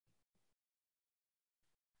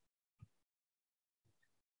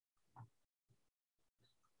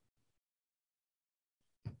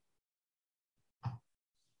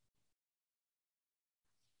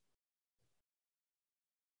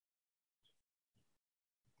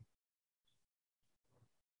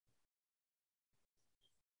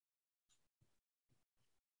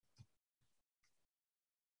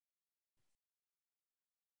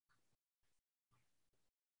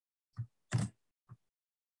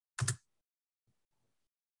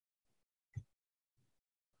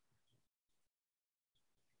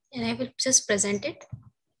 And I will just present it.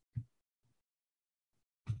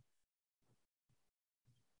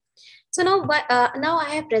 So now I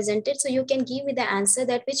have presented, so you can give me the answer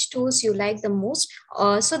that which tools you like the most.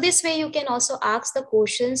 So this way you can also ask the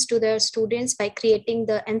questions to the students by creating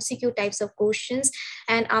the MCQ types of questions.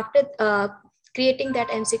 And after creating that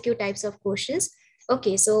MCQ types of questions,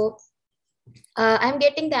 okay, so I'm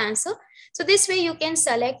getting the answer. So this way you can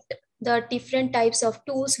select the different types of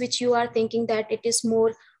tools which you are thinking that it is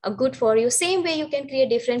more good for you. Same way you can create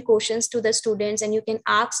different questions to the students, and you can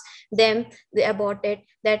ask them about it,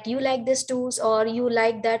 that you like these tools or you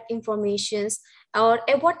like that informations, or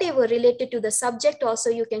whatever related to the subject. Also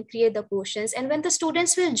you can create the questions, and when the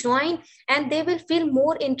students will join, and they will feel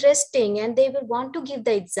more interesting and they will want to give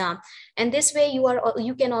the exam. And this way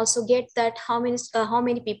you can also get that how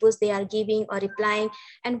many people they are giving or replying,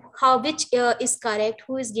 and how which is correct,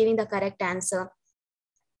 who is giving the correct answer.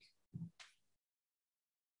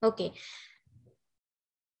 Okay,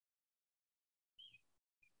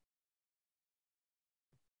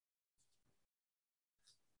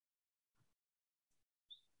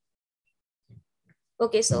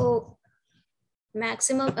 okay, so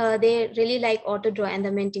maximum they really like auto draw and the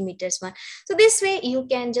Mentimeters one. So this way you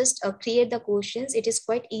can just create the questions. It is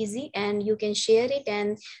quite easy, and you can share it,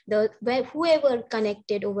 and whoever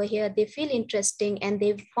connected over here, they feel interesting and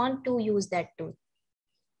they want to use that tool.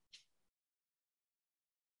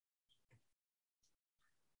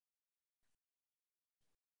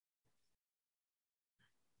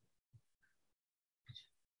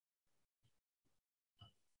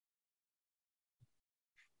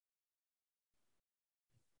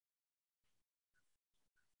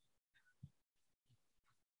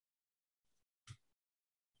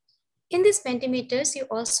 In these Mentimeters, you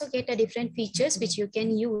also get a different features which you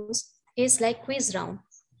can use, is like quiz round.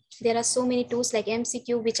 There are so many tools like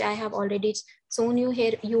MCQ, which I have already shown you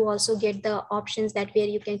here. You also get the options that where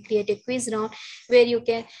you can create a quiz round, where you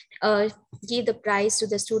can give the prize to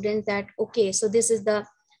the students that, okay, so this is the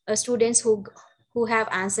students who have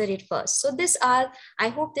answered it first. So these are, I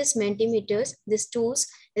hope these Mentimeters, these tools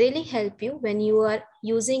really help you when you are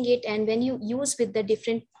using it, and when you use with the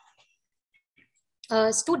different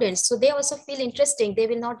students, so they also feel interesting. They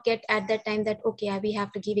will not get at that time that, okay, we have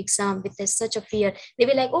to give exam with this, such a fear. They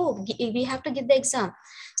will like, oh, we have to give the exam.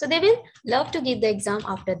 So they will love to give the exam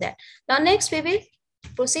after that. Now next we will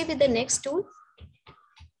proceed with the next tool,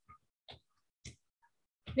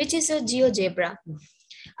 which is a GeoGebra.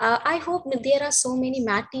 I hope there are so many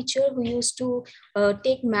math teachers who used to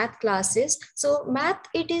take math classes. So math,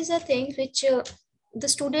 it is a thing which the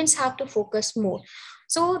students have to focus more.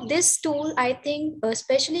 So this tool, I think,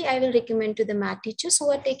 especially I will recommend to the math teachers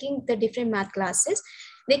who are taking the different math classes.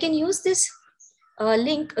 They can use this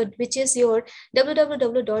link, which is your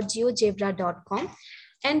www.geogebra.com,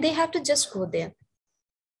 and they have to just go there.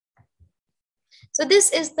 So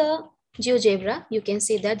this is the GeoGebra. You can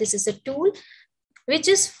see that this is a tool which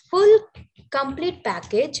is full complete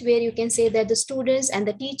package, where you can say that the students and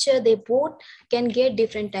the teacher, they both can get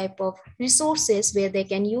different type of resources where they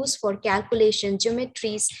can use for calculation,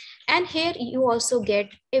 geometries. And here you also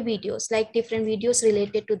get a videos, like different videos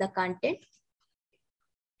related to the content.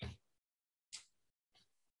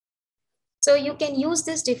 So you can use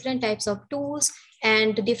these different types of tools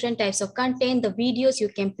and different types of content, the videos, you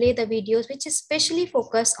can play the videos, which is specially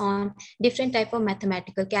focused on different type of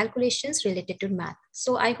mathematical calculations related to math.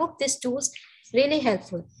 So I hope this tools really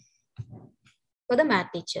helpful for the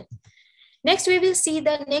math teacher. Next, we will see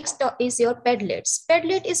the next is your Padlets.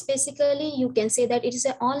 Padlet is basically, you can say that it is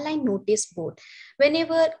an online notice board.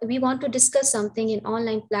 Whenever we want to discuss something in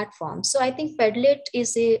online platforms, so I think Padlet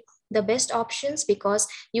is the best options, because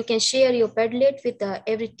you can share your Padlet with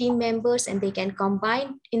every team members, and they can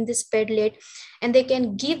combine in this Padlet and they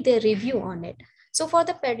can give their review on it. So for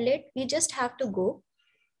the Padlet, we just have to go.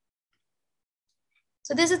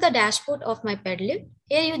 So this is the dashboard of my Padlet.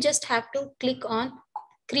 Here you just have to click on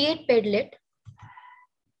create Padlet.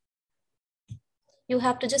 You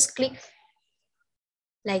have to just click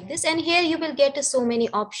like this, and here you will get so many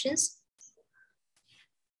options.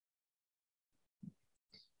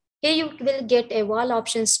 Here you will get a wall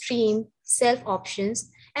option, stream, self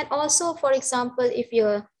options. And also, for example, if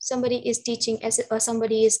somebody is teaching,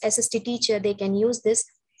 somebody is SST teacher, they can use this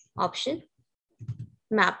option,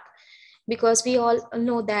 map, because we all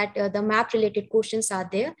know that the map related questions are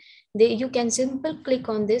there. You can simply click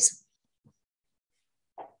on this,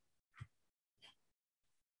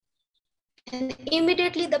 and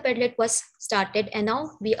immediately the Padlet was started, and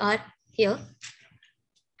now we are here.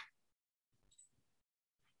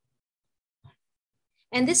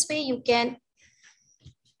 And this way you can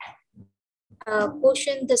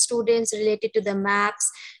question the students related to the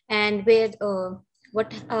maps, and where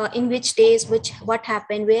what in which days what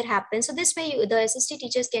happened, where happened. So this way the SST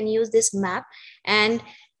teachers can use this map, and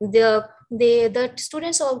the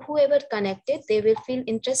students or whoever connected, they will feel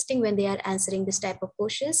interesting when they are answering this type of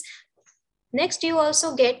questions. Next, you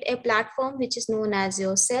also get a platform which is known as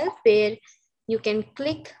your self, where you can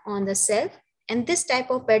click on the self, and this type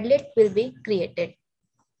of Padlet will be created,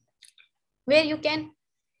 where you can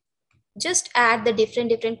just add the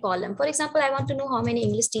different column. For example, I want to know how many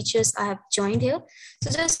English teachers I have joined here.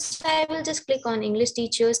 So I will just click on English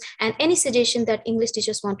teachers, and any suggestion that English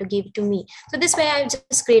teachers want to give to me. So this way I've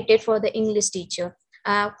just created for the English teacher.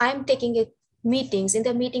 I'm taking a meetings. In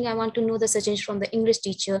the meeting, I want to know the suggestion from the English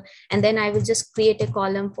teacher, and then I will just create a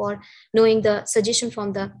column for knowing the suggestion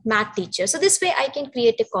from the math teacher. So this way I can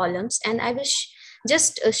create a columns, and I will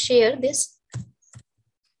just share this.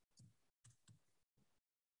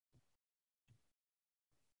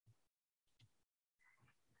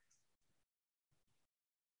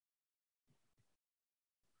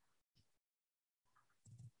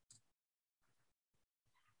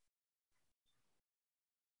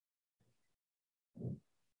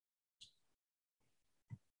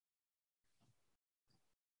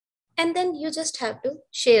 And then you just have to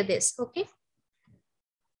share this, okay?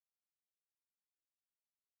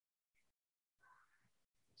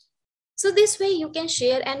 So this way you can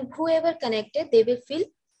share, and whoever connected, they will feel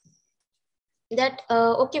that,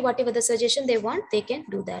 okay, whatever the suggestion they want, they can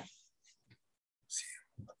do that.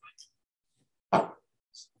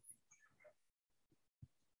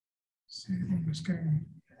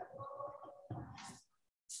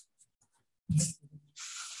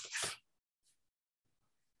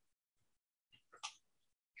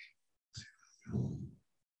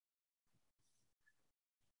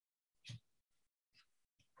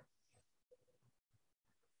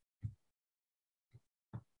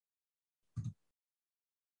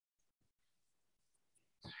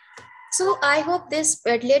 So I hope this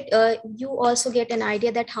Padlet, you also get an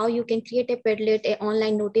idea that how you can create a Padlet, a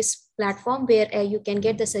online notice platform where you can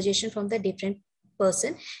get the suggestion from the different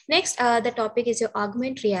person. Next, the topic is your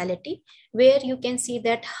augmented reality, where you can see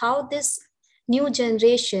that how this new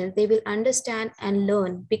generation, they will understand and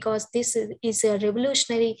learn, because this is a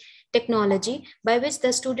revolutionary technology by which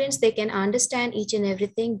the students, they can understand each and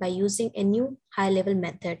everything by using a new high level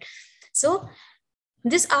method. So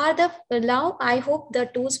these are the now I hope the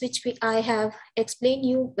tools which I have explained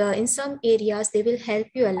you in some areas, they will help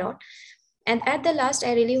you a lot. And at the last,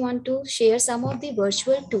 I really want to share some of the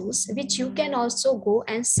virtual tools which you can also go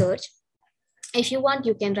and search. If you want,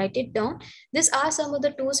 you can write it down. These are some of the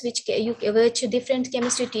tools which different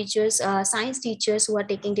chemistry teachers, science teachers who are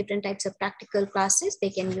taking different types of practical classes, they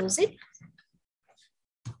can use it.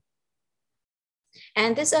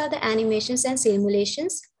 And these are the animations and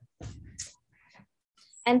simulations.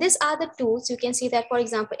 And these are the tools. You can see that, for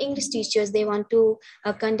example, English teachers, they want to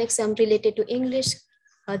conduct some related to English.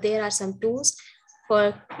 There are some tools.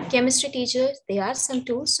 For chemistry teachers, there are some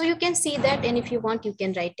tools. So you can see that, and if you want, you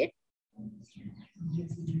can write it.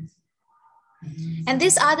 And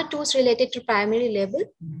these are the tools related to primary level.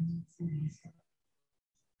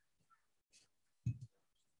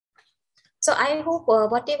 So I hope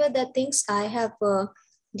whatever the things I have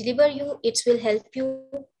delivered you, it will help you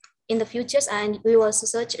in the futures, and we will also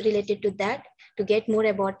search related to that to get more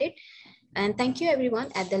about it. And thank you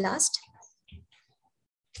everyone at the last.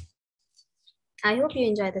 I hope you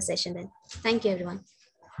enjoy the session then. Thank you everyone.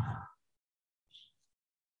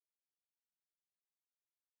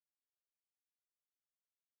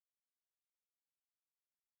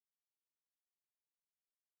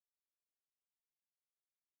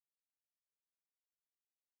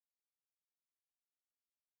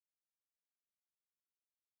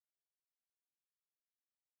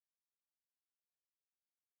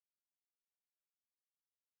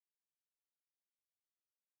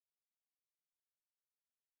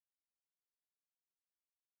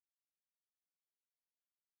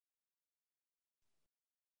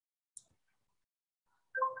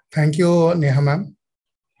 Thank you, Neha ma'am.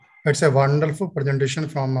 It's a wonderful presentation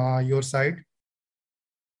from your side.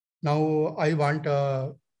 Now I want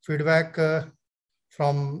feedback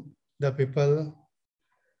from the people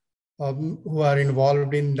who are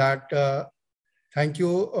involved in that. Thank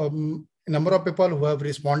you. A number of people who have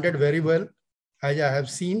responded very well, as I have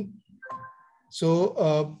seen.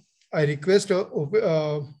 So I request OP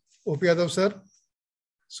Yadav sir,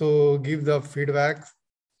 so give the feedback,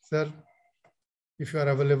 sir, if you are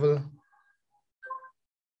available.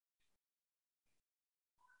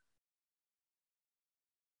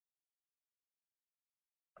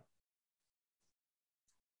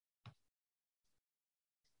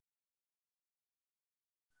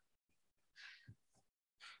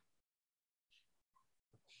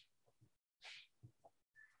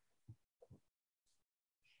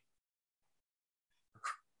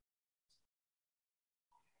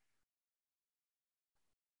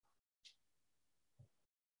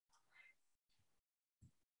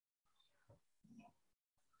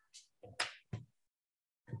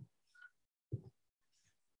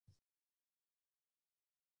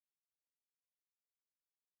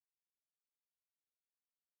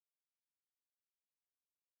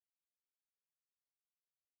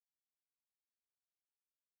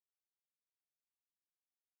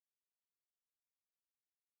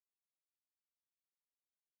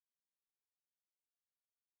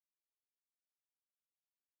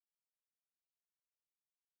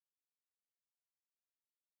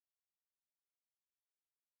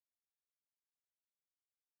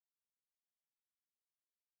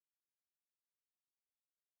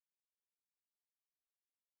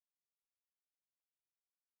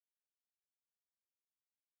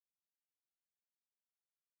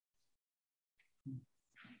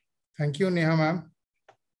 Thank you, Neha ma'am.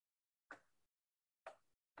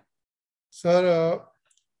 Sir,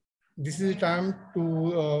 this is the time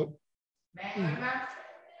to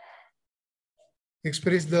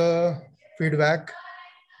express the feedback.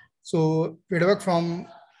 So feedback from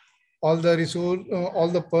all the resource, all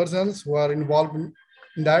the persons who are involved in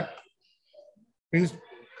that.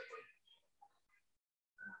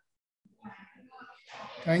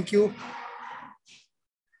 Thank you.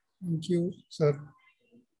 Thank you, sir.